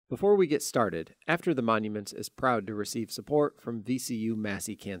Before we get started, After the Monuments is proud to receive support from VCU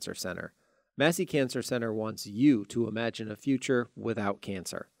Massey Cancer Center. Massey Cancer Center wants you to imagine a future without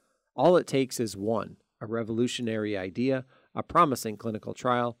cancer. All it takes is one, a revolutionary idea, a promising clinical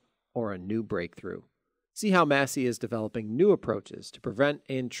trial, or a new breakthrough. See how Massey is developing new approaches to prevent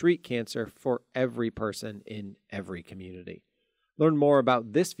and treat cancer for every person in every community. Learn more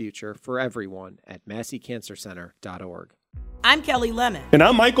about this future for everyone at masseycancercenter.org. I'm Kelly Lemon. And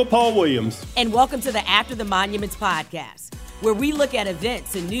I'm Michael Paul Williams. And welcome to the After the Monuments podcast, where we look at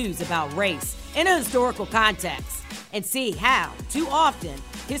events and news about race in a historical context and see how, too often,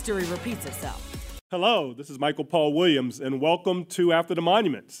 history repeats itself. Hello, this is Michael Paul Williams, and welcome to After the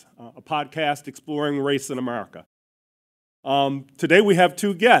Monuments, a podcast exploring race in America. Today we have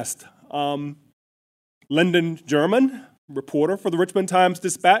two guests. Lyndon German, reporter for the Richmond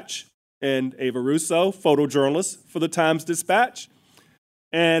Times-Dispatch, and Ava Russo, photojournalist for the Times-Dispatch.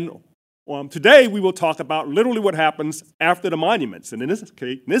 And today we will talk about literally what happens after the monuments. And in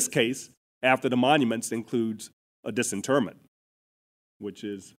this case, after the monuments includes a disinterment, which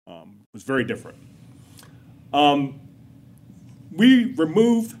was very different. We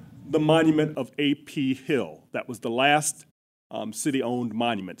removed the monument of A.P. Hill. That was the last city-owned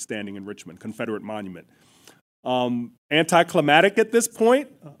monument standing in Richmond, Confederate monument. Anticlimactic at this point.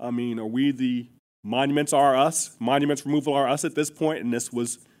 I mean, are we the monuments are us? Monuments removal are us at this point, and this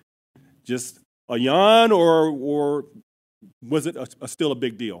was just a yawn, or was it still a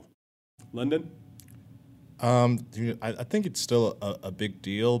big deal? Lyndon? I think it's still a big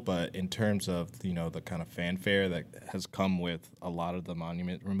deal, but in terms of, the kind of fanfare that has come with a lot of the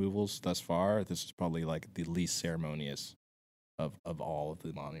monument removals thus far, this is probably like the least ceremonious of all of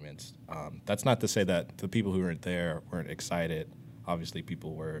the monuments. That's not to say that the people who weren't there weren't excited. Obviously,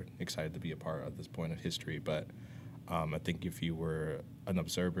 people were excited to be a part of this point of history, but I think if you were an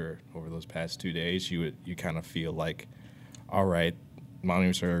observer over those past 2 days, you kind of feel like, all right,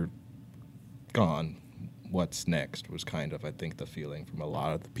 monuments are gone. What's next was kind of, I think, the feeling from a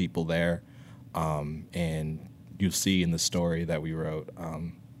lot of the people there. And you'll see in the story that we wrote,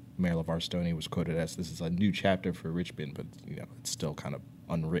 Mayor LeVar Stoney was quoted as, "This is a new chapter for Richmond," but it's still kind of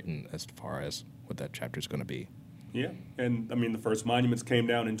unwritten as far as what that chapter is going to be. Yeah, and I mean the first monuments came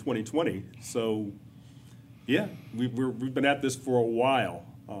down in 2020, so yeah, we've been at this for a while.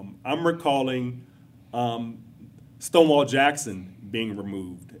 I'm recalling Stonewall Jackson being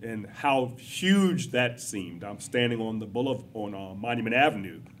removed and how huge that seemed. I'm standing on the on Monument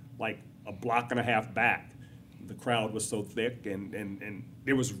Avenue, like a block and a half back. The crowd was so thick, and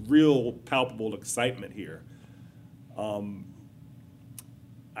there was real palpable excitement here. I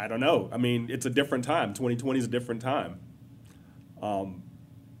don't know. I mean, it's a different time. 2020 is a different time. What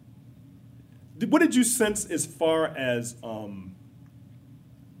did you sense as far as, and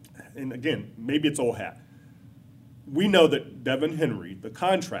again, maybe it's old hat. We know that Devin Henry, the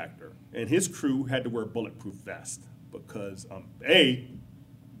contractor, and his crew had to wear bulletproof vests because,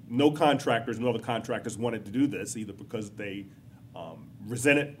 no other contractors wanted to do this, either because they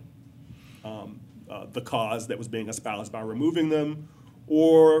resented the cause that was being espoused by removing them,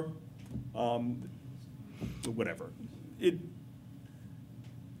 or whatever.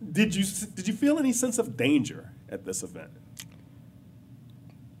 Did you feel any sense of danger at this event?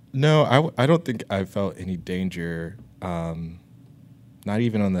 No, I don't think I felt any danger, not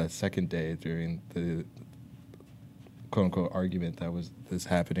even on the second day during the quote-unquote argument that was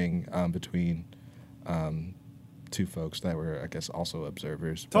happening between two folks that were, I guess, also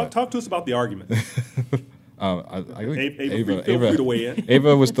observers. Talk to us about the argument. I think Ava, feel free to weigh in.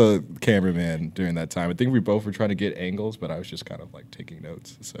 Ava was the cameraman during that time. I think we both were trying to get angles, but I was just kind of like taking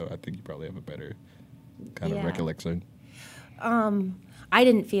notes. So I think you probably have a better kind of recollection. I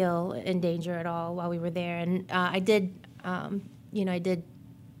didn't feel in danger at all while we were there, and I did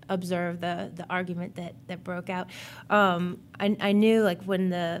observe the argument that broke out. I knew, like, when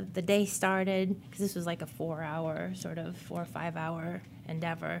the day started, because this was like a 4 or 5 hour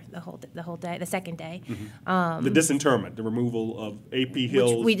endeavor, the whole day, the second day. Mm-hmm. The disinterment, the removal of A.P.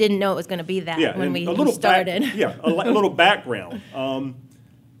 Hill. Which we didn't know it was going to be that when we started. A little background.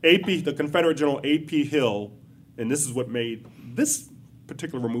 The Confederate General A.P. Hill, and this is what made this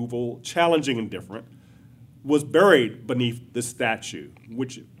particular removal challenging and different, was buried beneath this statue,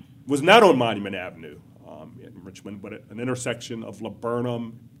 which was not on Monument Avenue in Richmond, but at an intersection of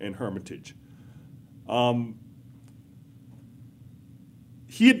Laburnum and Hermitage.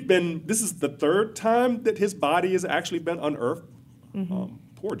 This is the third time that his body has actually been unearthed. Mm-hmm.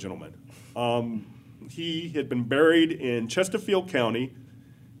 Poor gentleman. He had been buried in Chesterfield County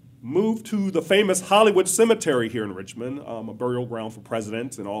moved to the famous Hollywood Cemetery here in Richmond, a burial ground for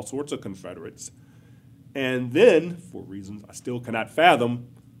presidents and all sorts of Confederates. And then, for reasons I still cannot fathom,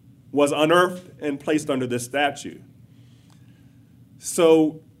 was unearthed and placed under this statue.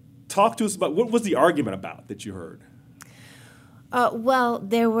 So talk to us about, what was the argument about that you heard? Well,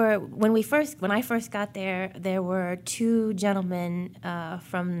 there were when I first got there, there were two gentlemen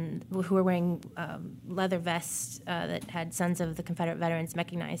who were wearing leather vests that had Sons of the Confederate Veterans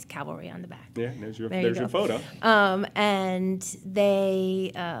Mechanized Cavalry on the back. Yeah, there's your photo. And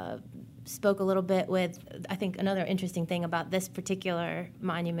they spoke a little bit with, I think another interesting thing about this particular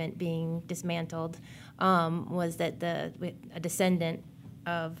monument being dismantled was that a descendant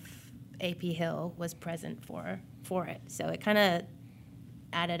of A.P. Hill was present for it. So it kind of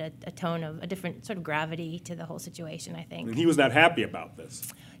added a tone of a different sort of gravity to the whole situation, I think. And he was not happy about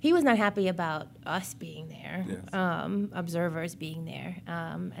this. He was not happy about us being there, Yes. Observers being there.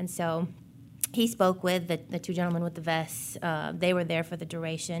 And so he spoke with the two gentlemen with the vests. They were there for the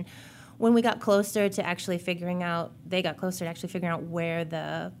duration. When we got closer to actually figuring out, where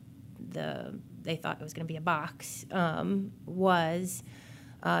they thought it was going to be a box, was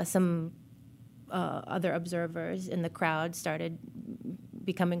some other observers in the crowd started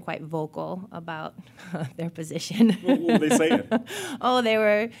becoming quite vocal about their position. What were they saying? Oh, they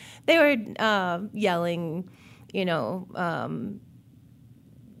were yelling,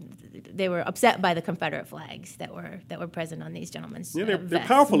 they were upset by the Confederate flags that were present on these gentlemen's Yeah, they're vests.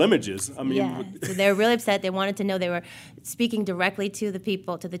 powerful images. I mean, Yeah, so they were really upset. They wanted to know. They were speaking directly to the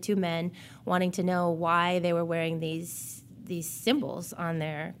people, to the two men, wanting to know why they were wearing these symbols on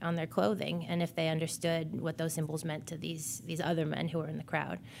their clothing, and if they understood what those symbols meant to these other men who were in the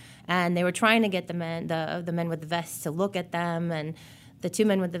crowd. And they were trying to get the men with the vests to look at them, and the two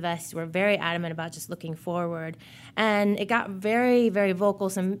men with the vests were very adamant about just looking forward. And it got very, very vocal.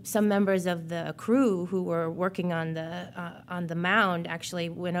 Some members of the crew who were working on the mound actually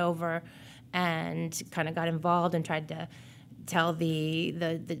went over and kind of got involved and tried to tell the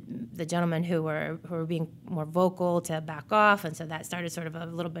gentlemen who were being more vocal to back off, and so that started sort of a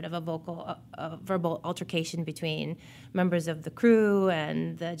little bit of a verbal altercation between members of the crew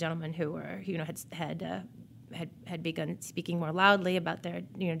and the gentlemen who were had begun speaking more loudly about their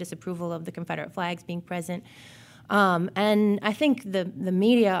disapproval of the Confederate flags being present, and I think the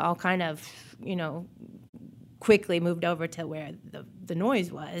media all kind of quickly moved over to where the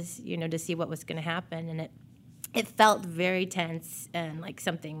noise was, to see what was going to happen, and it felt very tense, and like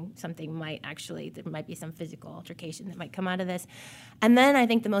something there might be some physical altercation that might come out of this. And then I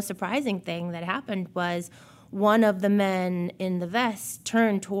think the most surprising thing that happened was one of the men in the vest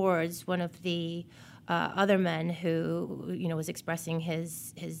turned towards one of the other men who was expressing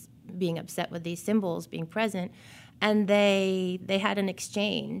his being upset with these symbols being present, and they had an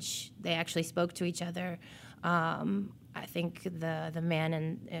exchange. They actually spoke to each other. I think the man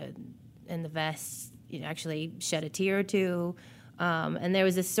in the vest actually shed a tear or two, and there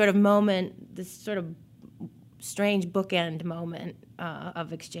was this sort of moment, this sort of strange bookend moment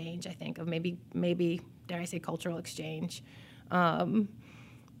of exchange, I think, of maybe dare I say cultural exchange,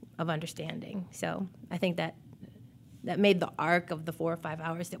 of understanding. So I think that made the arc of the 4 or 5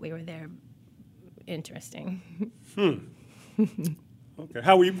 hours that we were there interesting. Okay,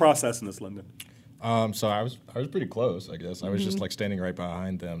 how were you processing this, Lyndon? So I was pretty close, I guess. I was just like standing right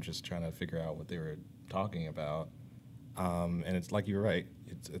behind them, just trying to figure out what they were talking about. And it's like you're right.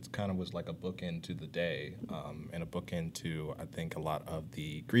 It's kind of was like a bookend to the day, and a bookend to, I think, a lot of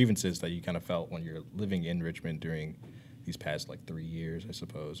the grievances that you kind of felt when you're living in Richmond during these past 3 years, I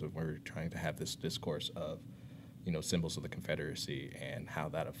suppose, of where we're trying to have this discourse of, symbols of the Confederacy and how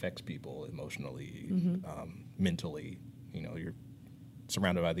that affects people emotionally, mentally. You're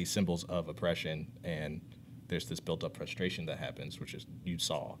surrounded by these symbols of oppression, and there's this built-up frustration that happens, which is you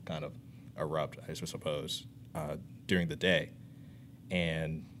saw kind of erupt, I suppose, during the day.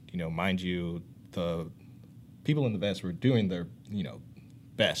 And, mind you, the people in the vest were doing their,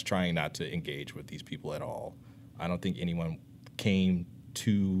 best, trying not to engage with these people at all. I don't think anyone came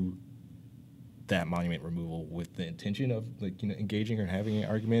to that monument removal with the intention of, engaging or having an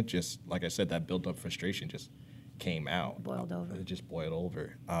argument. Just, like I said, that built-up frustration just came out. Boiled over. It just boiled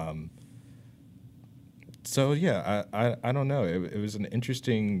over. So yeah, I don't know. It was an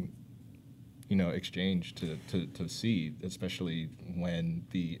interesting, exchange to see, especially when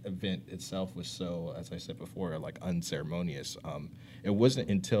the event itself was so, as I said before, unceremonious. It wasn't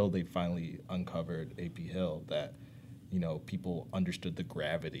until they finally uncovered A.P. Hill that, people understood the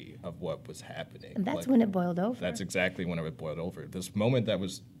gravity of what was happening. And that's when it boiled over. That's exactly when it boiled over. This moment that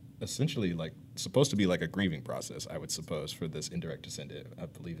was essentially like supposed to be like a grieving process, I would suppose, for this indirect descendant. I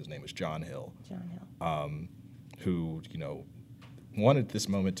believe his name was John Hill. Who, wanted this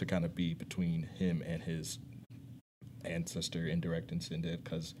moment to kind of be between him and his ancestor, indirect descendant,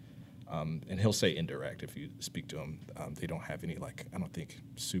 because, and he'll say indirect if you speak to him. They don't have any, I don't think,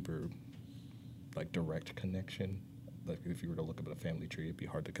 super, direct connection. Like, if you were to look up at a family tree, it'd be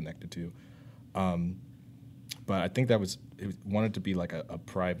hard to connect it to. But I think it wanted to be like a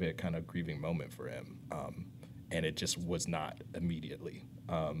private kind of grieving moment for him, and it just was not immediately.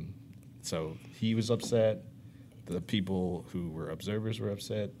 So he was upset. The people who were observers were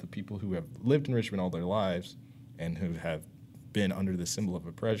upset. The people who have lived in Richmond all their lives and who have been under the symbol of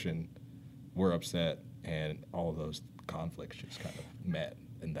oppression were upset, and all of those conflicts just kind of met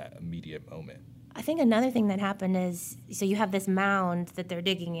in that immediate moment. I think another thing that happened is, so you have this mound that they're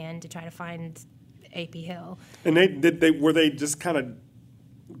digging in to try to find A.P. Hill. And were they just kind of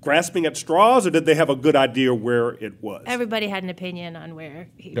grasping at straws, or did they have a good idea where it was? Everybody had an opinion on where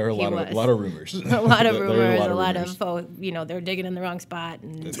he was. There are a lot of rumors. a lot of rumors, a lot of they're digging in the wrong spot,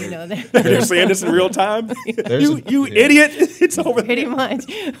 and they're saying this in real time. you idiot! It's over pretty much.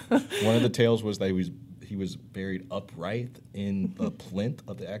 One of the tales was that he was buried upright in the plinth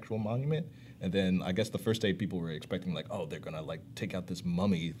of the actual monument. And then I guess the first day people were expecting they're gonna take out this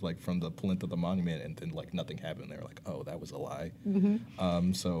mummy from the plinth of the monument, and then nothing happened. They were like, oh, that was a lie.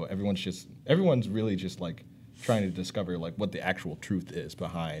 Mm-hmm. So everyone's really just trying to discover what the actual truth is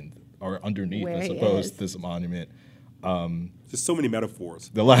behind or underneath, I suppose, this monument. Just so many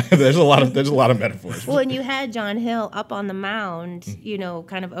metaphors. There's a lot of metaphors. Well, and you had John Hill up on the mound,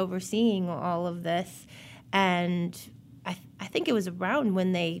 kind of overseeing all of this, and I think it was around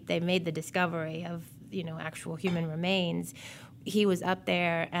when they made the discovery of, actual human remains. He was up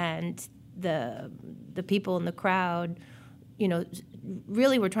there, and the people in the crowd,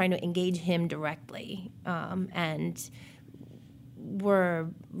 really were trying to engage him directly, and were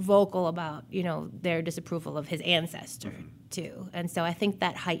vocal about, their disapproval of his ancestor, too. And so I think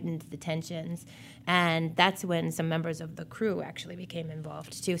that heightened the tensions. And that's when some members of the crew actually became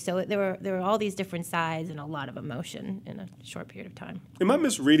involved too. So there were all these different sides and a lot of emotion in a short period of time. Am I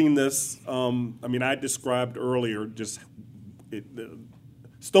misreading this? I described earlier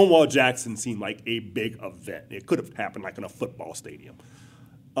Stonewall Jackson seemed like a big event. It could have happened in a football stadium.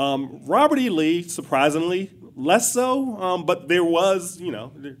 Robert E. Lee, surprisingly, less so, but there was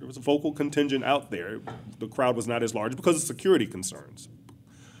a vocal contingent out there. The crowd was not as large because of security concerns.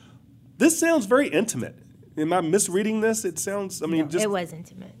 This sounds very intimate. Am I misreading this? It sounds, it was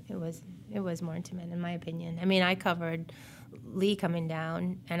intimate. It was more intimate, in my opinion. I covered Lee coming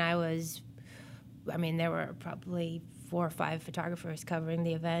down, and there were probably 4 or 5 photographers covering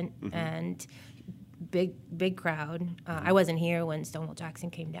the event, and big crowd. I wasn't here when Stonewall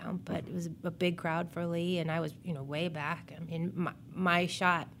Jackson came down, but it was a big crowd for Lee, and I was, way back. My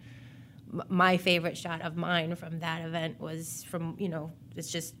shot, my favorite shot of mine from that event was from, it's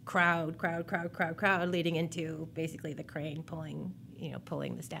just crowd leading into basically the crane pulling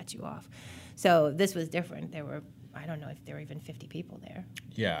the statue off. So this was different. I don't know if there were even 50 people there.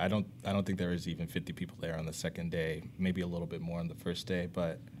 Yeah, I don't think there was even 50 people there on the second day, maybe a little bit more on the first day,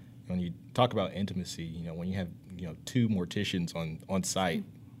 but when you talk about intimacy, when you have 2 morticians on site,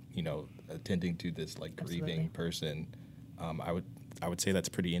 attending to this grieving person, I would say that's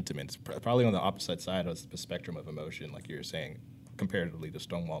pretty intimate. It's probably on the opposite side of the spectrum of emotion, like you were saying. Comparatively to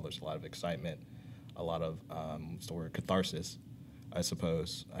Stonewall, there's a lot of excitement, a lot of catharsis, I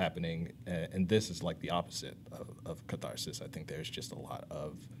suppose, happening, and this is the opposite of catharsis. I think there's just a lot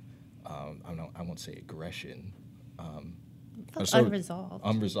of I won't say aggression.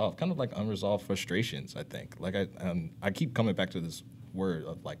 Unresolved, kind of unresolved frustrations, I think. I keep coming back to this word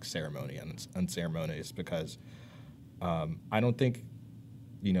of ceremony and unceremonious because I don't think,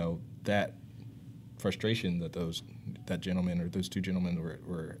 that frustration that that gentleman or those 2 gentlemen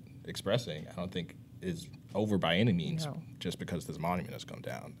were expressing, I don't think is over by any means, just because this monument has come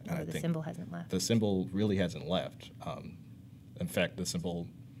down. And I think symbol hasn't left. The symbol really hasn't left. In fact, the symbol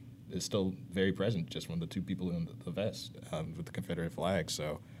is still very present just from the 2 people in the vest with the Confederate flag.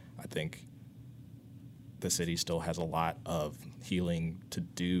 So I think the city still has a lot of healing to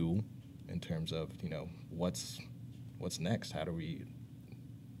do in terms of, what's next? How do we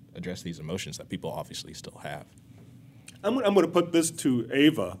address these emotions that people obviously still have? I'm going to put this to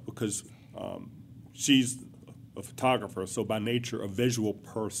Ava because she's a photographer, so by nature a visual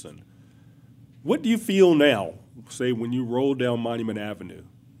person. What do you feel now, say, when you roll down Monument Avenue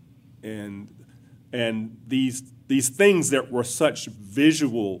and these things that were such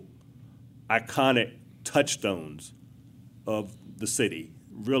visual, iconic touchstones of the city,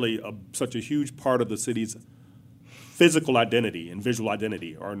 really such a huge part of the city's physical identity and visual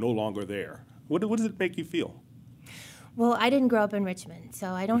identity are no longer there. What does it make you feel? Well, I didn't grow up in Richmond,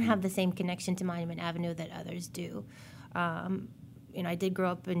 so I don't have the same connection to Monument Avenue that others do. I did grow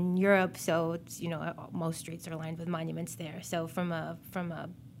up in Europe, so it's, most streets are lined with monuments there. So from a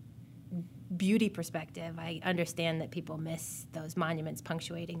beauty perspective, I understand that people miss those monuments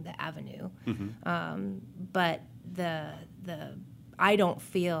punctuating the avenue. But I don't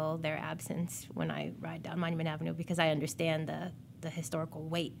feel their absence when I ride down Monument Avenue because I understand the historical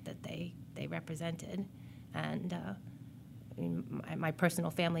weight that they represented, and my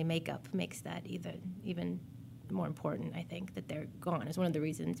personal family makeup makes that even more important. I think that they're gone is one of the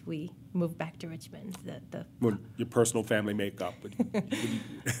reasons we moved back to Richmond. Your personal family makeup.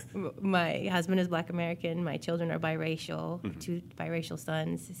 My husband is Black American. My children are biracial, 2 biracial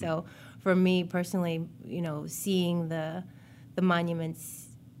sons. So for me personally, seeing the monuments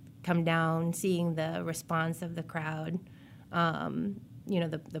come down, seeing the response of the crowd,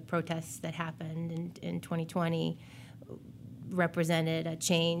 the protests that happened in 2020 represented a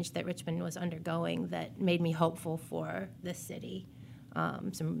change that Richmond was undergoing that made me hopeful for this city,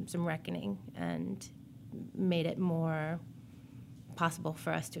 some reckoning, and made it more possible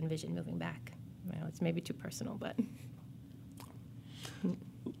for us to envision moving back. It's maybe too personal, but.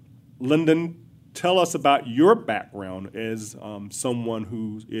 Lyndon, tell us about your background as someone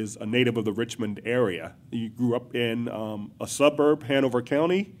who is a native of the Richmond area. You grew up in a suburb, Hanover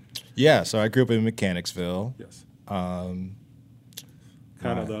County? Yeah, so I grew up in Mechanicsville. Yes.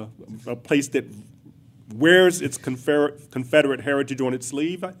 Kind of a place that wears its Confederate heritage on its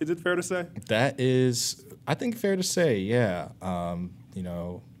sleeve, is it fair to say? That is, I think, fair to say, yeah. My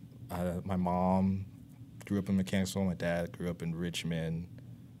mom grew up in Mechanicsville. My dad grew up in Richmond.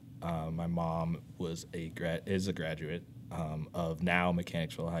 My mom is a graduate of now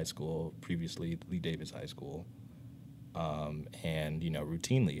Mechanicsville High School, previously Lee Davis High School. And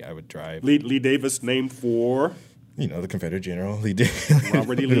routinely I would drive. Lee Davis, named for? The Confederate General Lee Davis.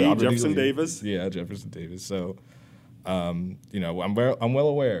 Robert E. Lee, Jefferson Davis. Yeah, Jefferson Davis. So, I'm well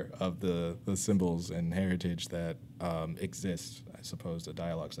aware of the symbols and heritage that exist. I suppose the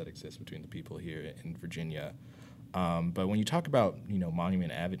dialogues that exist between the people here in Virginia. But when you talk about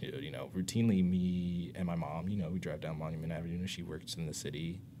Monument Avenue, routinely me and my mom, we drive down Monument Avenue. She works in the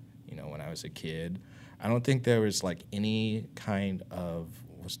city. When I was a kid, I don't think there was any kind of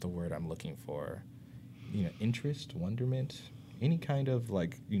what's the word I'm looking for. Interest, wonderment, any kind of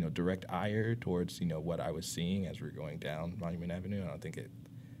direct ire towards what I was seeing as we were going down Monument Avenue. I don't think it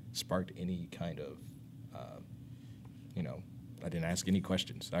sparked any kind of I didn't ask any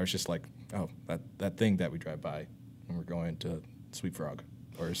questions. I was just like, oh, that thing that we drive by when we're going to Sweet Frog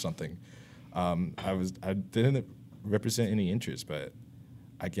or something. I didn't represent any interest, but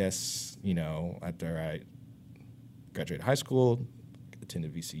I guess after I graduated high school,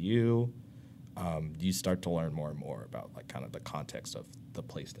 attended VCU. You start to learn more and more about kind of the context of the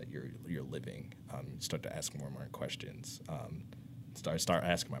place that you're living. You start to ask more and more questions. Start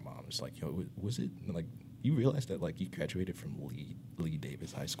asking my mom, just like, was it you realize that you graduated from Lee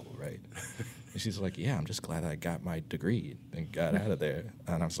Davis High School, right? And she's like, yeah, I'm just glad I got my degree and got out of there.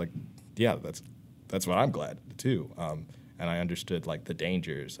 And I was like, yeah, that's what I'm glad too. And I understood the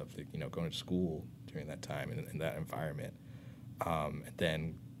dangers of going to school during that time and in that environment. And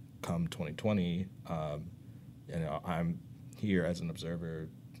then come 2020, I'm here as an observer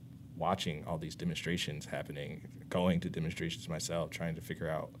watching all these demonstrations happening, going to demonstrations myself, trying to figure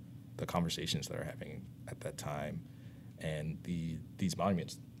out the conversations that are happening at that time. And these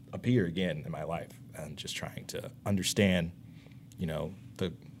monuments appear again in my life, and just trying to understand,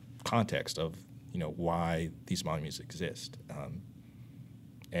 the context of, why these monuments exist.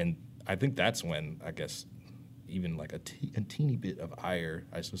 And I think that's when, I guess, even a teeny bit of ire,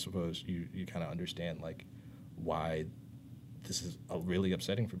 I suppose, you kind of understand why this is really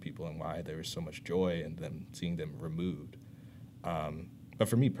upsetting for people and why there is so much joy in them seeing them removed. But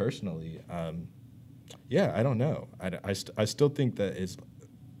for me personally, I don't know. I still think that is,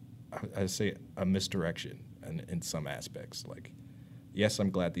 I say, a misdirection in some aspects. Yes, I'm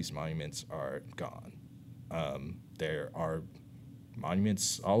glad these monuments are gone. There are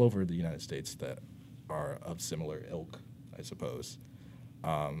monuments all over the United States that are of similar ilk, I suppose.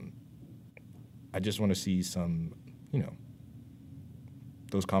 I just want to see some,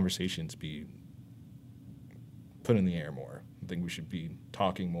 those conversations be put in the air more. I think we should be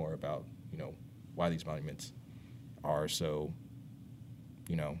talking more about, why these monuments are so,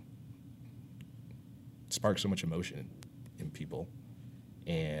 spark so much emotion in people,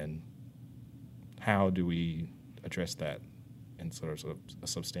 and how do we address that and sort of a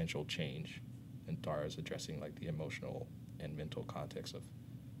substantial change in far as addressing like the emotional and mental context of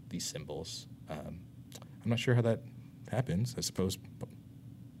these symbols. I'm not sure how that happens. I suppose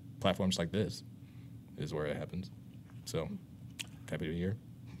platforms like this is where it happens. So happy to hear.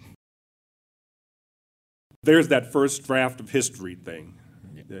 There's that first draft of history thing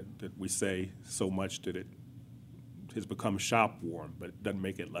that we say so much that it has become shop worn, but it doesn't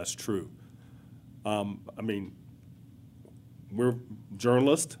make it less true. I mean, we're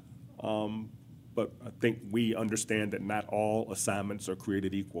journalists, but I think we understand that not all assignments are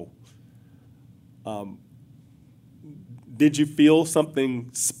created equal. Did you feel something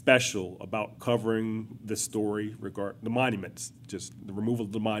special about covering this story regarding the monuments, just the removal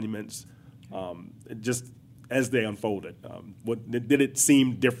of the monuments, just as they unfolded? Did it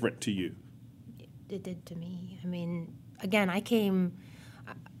seem different to you? It did to me. I mean, again, I came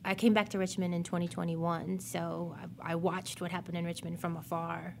back to Richmond in 2021, so I watched what happened in Richmond from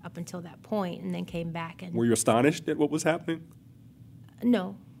afar up until that point, and then came back. And were you astonished at what was happening?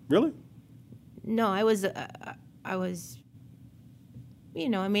 No. Really? No, I was, you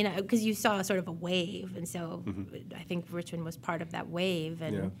know, I mean, because you saw sort of a wave, and so I think Richmond was part of that wave,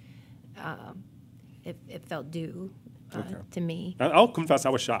 and it felt due to me. I'll confess, I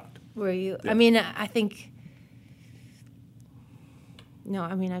was shocked. Were you? Yeah. I mean, I think. No,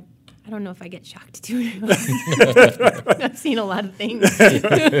 I mean, I don't know if I get shocked too. I've seen a lot of things,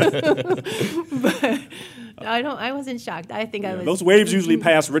 but I wasn't shocked. I think I was. Those waves usually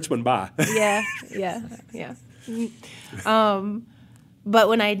pass Richmond by. Yeah. But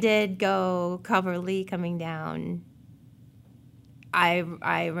when I did go cover Lee coming down,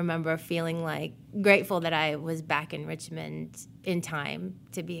 I remember feeling like grateful that I was back in Richmond in time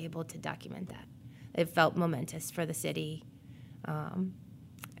to be able to document that. It felt momentous for the city.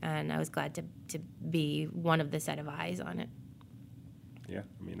 And I was glad to be one of the set of eyes on it. Yeah,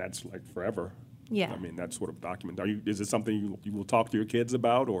 I mean, that's like forever. Yeah. I mean, that sort of document. Is it something you will talk to your kids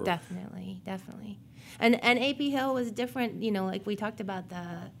about? Or Definitely. And AP Hill was different, you know, like we talked about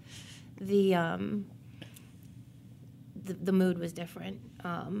the mood was different.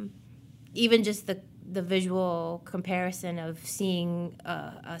 Even just the visual comparison of seeing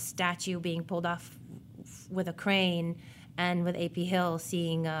a statue being pulled off with a crane, and with AP Hill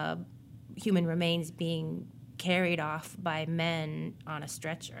seeing human remains being carried off by men on a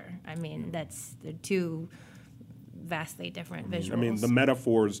stretcher. I mean, they're two vastly different visuals. I mean, the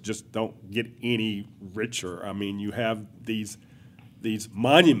metaphors just don't get any richer. I mean, you have these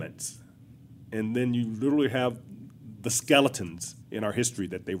monuments, and then you literally have the skeletons in our history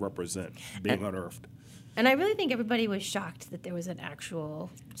that they represent being unearthed. And I really think everybody was shocked that there was an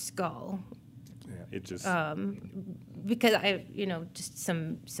actual skull. Yeah, it just because just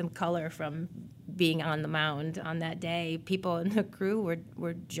some color from being on the mound on that day. People in the crew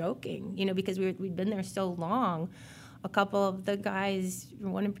were joking, because we'd been there so long. A couple of the guys,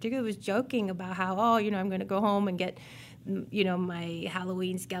 one in particular, was joking about how, I'm going to go home and get, my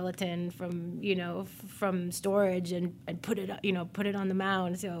Halloween skeleton from storage and put it on the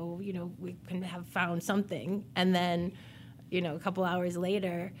mound so we can have found something. And then, a couple hours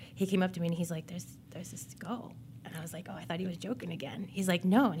later, he came up to me and he's like, "There's a skull." And I was like, "Oh, I thought he was joking again." He's like,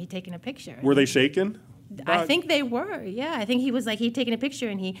 "No," and he'd taken a picture. Were they shaken? I think they were. Yeah, I think he was like, he'd taken a picture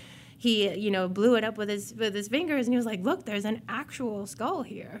and he blew it up with his fingers, and he was like, "Look, there's an actual skull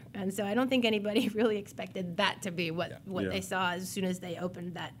here." And so I don't think anybody really expected that to be what they saw as soon as they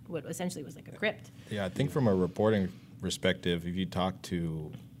opened that, what essentially was like a crypt. Yeah, I think from a reporting perspective, if you talk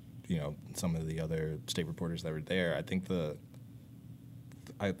to, some of the other state reporters that were there, I think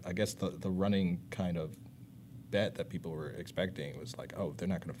I guess the running kind of bet that people were expecting was like, oh, they're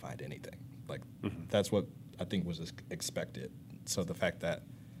not going to find anything. Like, that's what I think was expected. So the fact that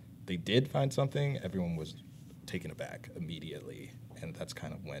they did find something, everyone was taken aback immediately, and that's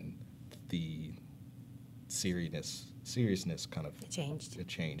kind of when the seriousness kind of changed. It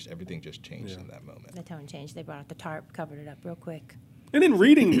changed. Everything just changed in that moment. The tone changed. They brought out the tarp, covered it up real quick. And in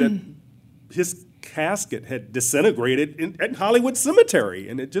reading that his casket had disintegrated at Hollywood Cemetery,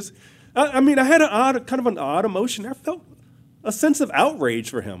 and it just, I had an odd emotion. I felt a sense of outrage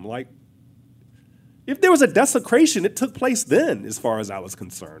for him. Like, if there was a desecration, it took place then, as far as I was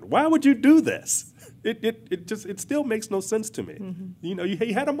concerned. Why would you do this? It still makes no sense to me. Mm-hmm.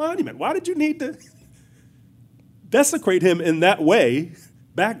 He had a monument. Why did you need to desecrate him in that way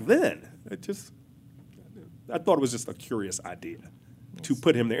back then? I thought it was just a curious idea to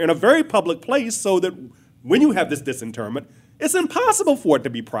put him there in a very public place, so that when you have this disinterment, it's impossible for it to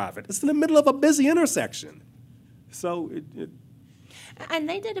be private. It's in the middle of a busy intersection. So And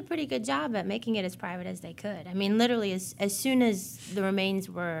they did a pretty good job at making it as private as they could. I mean, literally, as soon as the remains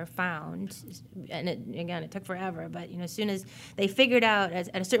were found, and it took forever, but as soon as they figured out,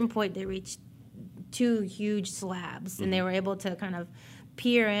 at a certain point, they reached 2 huge slabs, and they were able to kind of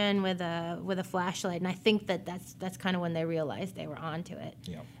peer in with a flashlight. And I think that's kind of when they realized they were onto it.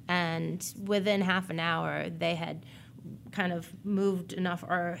 Yeah. And within half an hour, they had kind of moved enough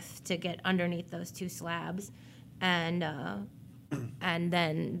earth to get underneath those 2 slabs, and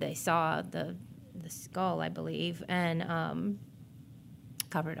then they saw the skull, I believe, and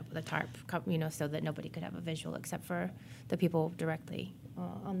covered it up with a tarp, so that nobody could have a visual except for the people directly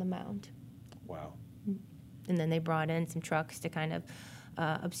on the mound. Wow. And then they brought in some trucks to kind of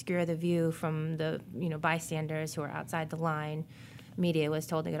obscure the view from the bystanders who were outside the line. Media was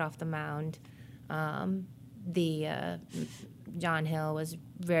told to get off the mound. John Hill was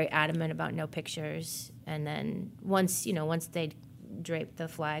very adamant about no pictures, and then once they draped the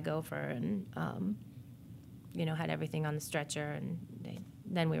flag over and had everything on the stretcher, and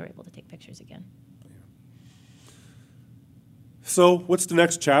then we were able to take pictures again. So, what's the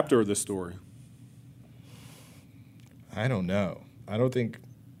next chapter of this story? I don't know. I don't think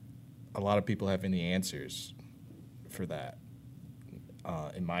a lot of people have any answers for that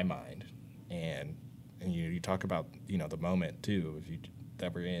in my mind, and you talk about the moment too.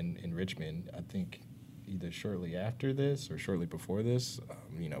 That we're in Richmond, I think either shortly after this or shortly before this,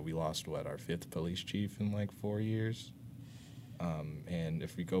 we lost our 5th police chief in like 4 years, and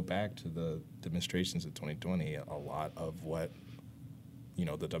if we go back to the demonstrations of 2020, a lot of what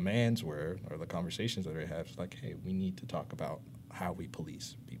the demands were, or the conversations that we have, is like, hey, we need to talk about how we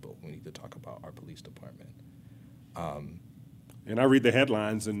police people. We need to talk about our police department. And I read the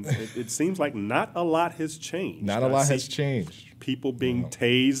headlines, and it seems like not a lot has changed. Not a lot has changed. People being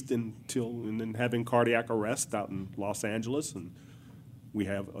tased and then having cardiac arrest out in Los Angeles, and we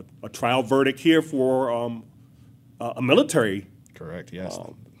have a trial verdict here for a military correct yes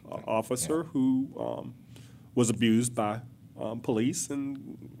officer who was abused by police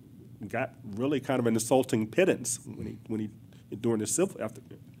and got really kind of an insulting pittance when he during the civil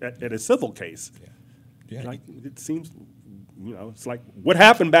at a civil case. Yeah. Like, it seems. It's like, what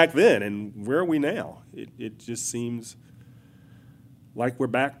happened back then and where are we now? It just seems like we're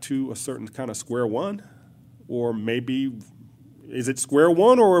back to a certain kind of square one, or maybe is it square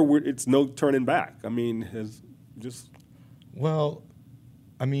one, or it's no turning back? I mean, Well,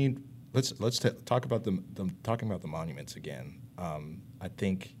 I mean, let's talk about talking about the monuments again. I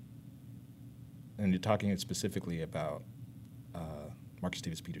think, and you're talking specifically about Marcus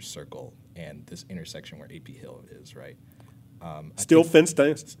Davis Peters Circle and this intersection where AP Hill is, right? Still fenced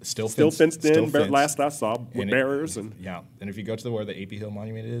in. Still fenced. Last I saw, with barriers and if you go to where the AP Hill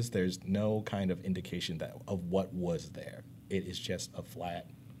Monument is, there's no kind of indication of what was there. It is just a flat,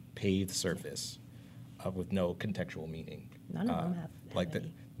 paved surface with no contextual meaning. None of them have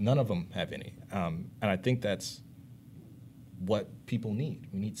any. None of them have any, and I think that's what people need.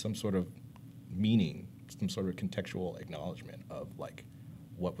 We need some sort of meaning, some sort of contextual acknowledgement of like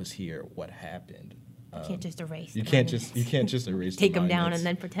what was here, what happened. You can't just erase. You can't just erase. Take them down and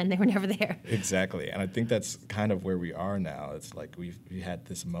then pretend they were never there. Exactly, and I think that's kind of where we are now. It's like we had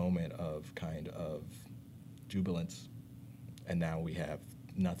this moment of kind of jubilance, and now we have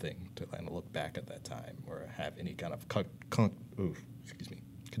nothing to kind of look back at that time or have any kind of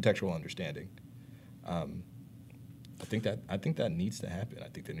contextual understanding. I think that needs to happen. I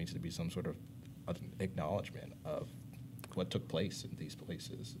think there needs to be some sort of acknowledgement of what took place in these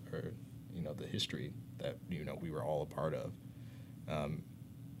places, or the history that we were all a part of.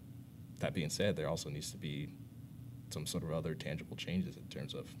 That being said, there also needs to be some sort of other tangible changes in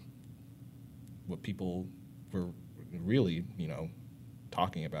terms of what people were really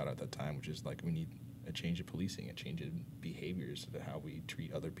talking about at that time, which is like we need a change of policing, a change in behaviors to how we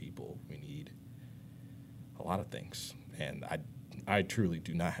treat other people. We need a lot of things, and I truly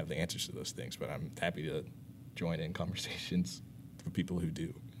do not have the answers to those things, but I'm happy to join in conversations with people who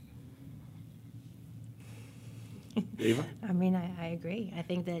do. Ava? I mean, I agree. I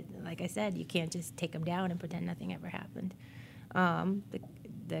think that, like I said, you can't just take them down and pretend nothing ever happened.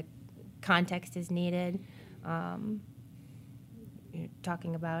 The context is needed. You're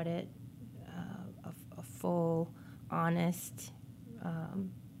talking about it, a full, honest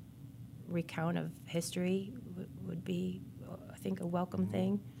recount of history would be, I think, a welcome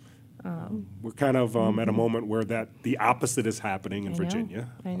thing. We're kind of at a moment where the opposite is happening in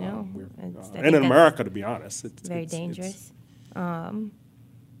Virginia. I know. And in America, to be honest. It's very dangerous. And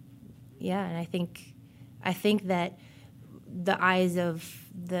I think that the eyes of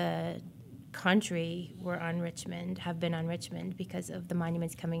the country were on Richmond, have been on Richmond because of the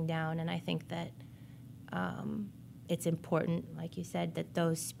monuments coming down. And I think that it's important, like you said, that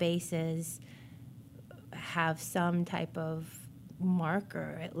those spaces have some type of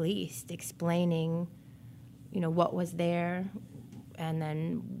marker, at least, explaining, what was there and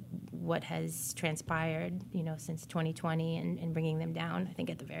then what has transpired, since 2020 and bringing them down. I think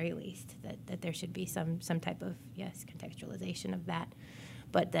at the very least that there should be some type of, yes, contextualization of that.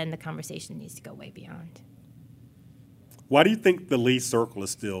 But then the conversation needs to go way beyond. Why do you think the Lee Circle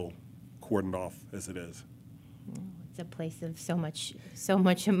is still cordoned off as it is? It's a place of so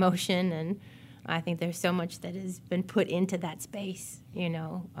much emotion, and I think there's so much that has been put into that space,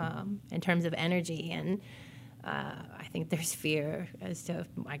 in terms of energy. And I think there's fear as to,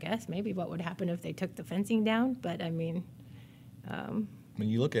 I guess, maybe what would happen if they took the fencing down. But I mean, when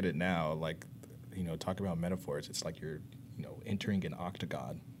you look at it now, like, talk about metaphors, it's like you're, entering an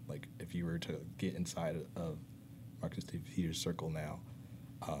octagon. Like if you were to get inside of Marcus T. Peters' circle now,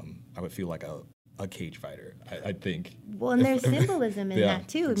 I would feel like a cage fighter, I think. Well, and there's symbolism in that,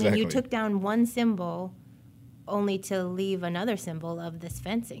 too. Exactly. I mean, you took down one symbol only to leave another symbol of this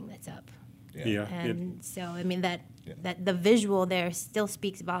fencing that's up. Yeah. And so, I mean, that the visual there still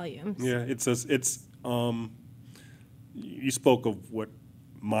speaks volumes. Yeah, you spoke of what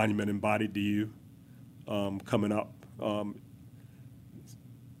monument embodied to you coming up.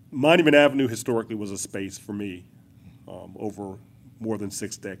 Monument Avenue historically was a space for me over more than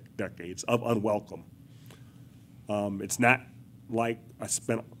 6 decades of unwelcome. It's not like I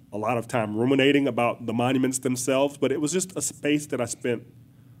spent a lot of time ruminating about the monuments themselves, but it was just a space that I spent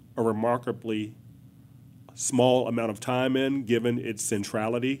a remarkably small amount of time in, given its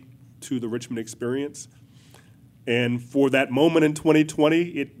centrality to the Richmond experience. And for that moment in 2020,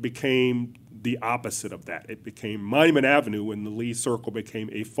 it became the opposite of that. It became Monument Avenue, and the Lee Circle became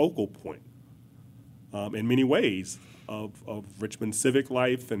a focal point in many ways of Richmond civic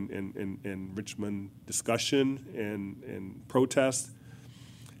life and Richmond discussion and protest.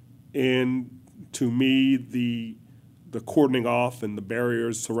 And to me, the cordoning off and the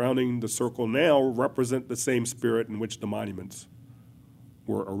barriers surrounding the circle now represent the same spirit in which the monuments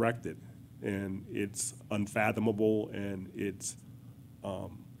were erected. And it's unfathomable, and it's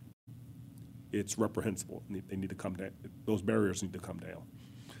reprehensible. They need to come down. Those barriers need to come down.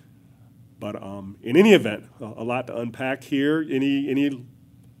 But in any event, a lot to unpack here. Any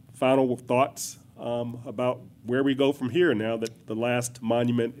final thoughts about where we go from here now that the last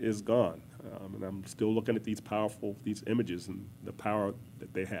monument is gone? And I'm still looking at these images and the power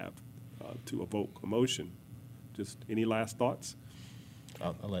that they have to evoke emotion. Just any last thoughts?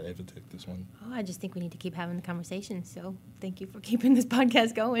 I'll let Ava take this one. Oh, I just think we need to keep having the conversation. So thank you for keeping this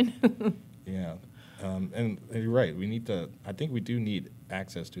podcast going. Yeah. And you're right. I think we do need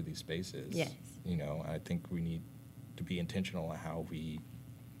access to these spaces. Yes. I think we need to be intentional on how we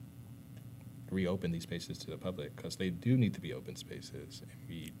reopen these spaces to the public, because they do need to be open spaces.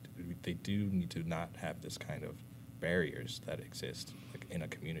 And they do need to not have this kind of barriers that exist in a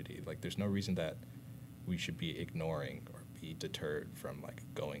community. Like, there's no reason that we should be ignoring or be deterred from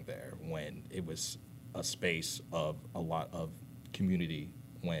going there when it was a space of a lot of community.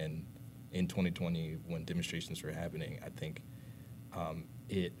 When in 2020, when demonstrations were happening, I think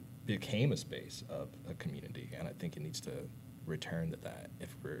it became a space of a community, and I think it needs to return to that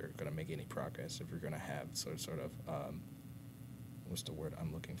if we're going to make any progress, if we're going to have sort of what's the word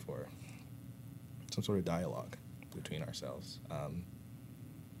I'm looking for? Some sort of dialogue between ourselves.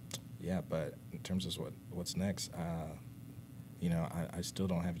 But in terms of what's next, I still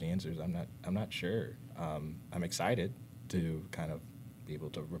don't have any answers. I'm not sure. I'm excited to kind of be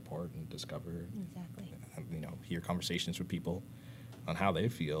able to report and discover, Exactly. Hear conversations with people on how they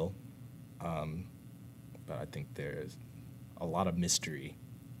feel. But I think there's a lot of mystery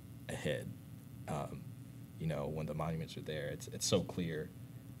ahead. When the monuments are there, it's so clear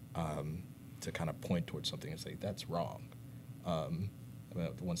to kind of point towards something and say that's wrong.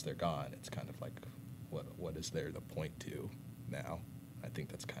 But once they're gone, it's kind of like, what is there to point to now? I think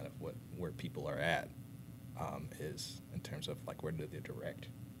that's kind of where people are at, is in terms of where do they direct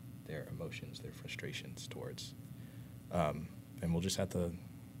their emotions, their frustrations towards, and we'll just have to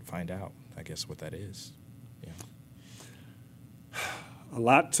find out, I guess, what that is. Yeah. A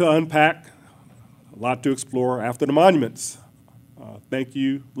lot to unpack, a lot to explore after the monuments. Thank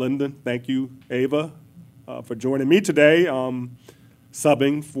you, Lyndon. Thank you, Ava, for joining me today,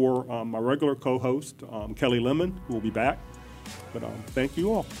 subbing for my regular co-host, Kelly Lemon, who will be back. But thank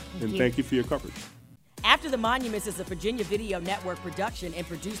you all, thank you for your coverage. After the Monuments is a Virginia Video Network production and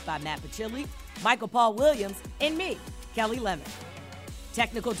produced by Matt Pachilli, Michael Paul Williams, and me, Kelly Lemon.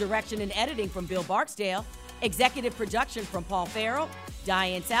 Technical direction and editing from Bill Barksdale. Executive production from Paul Farrell,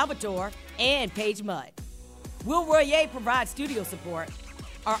 Diane Salvatore, and Paige Mudd. Will Royer provides studio support.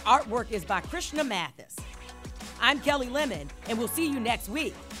 Our artwork is by Krishna Mathis. I'm Kelly Lemon, and we'll see you next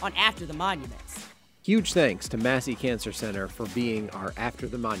week on After the Monuments. Huge thanks to Massey Cancer Center for being our After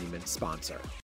the Monuments sponsor.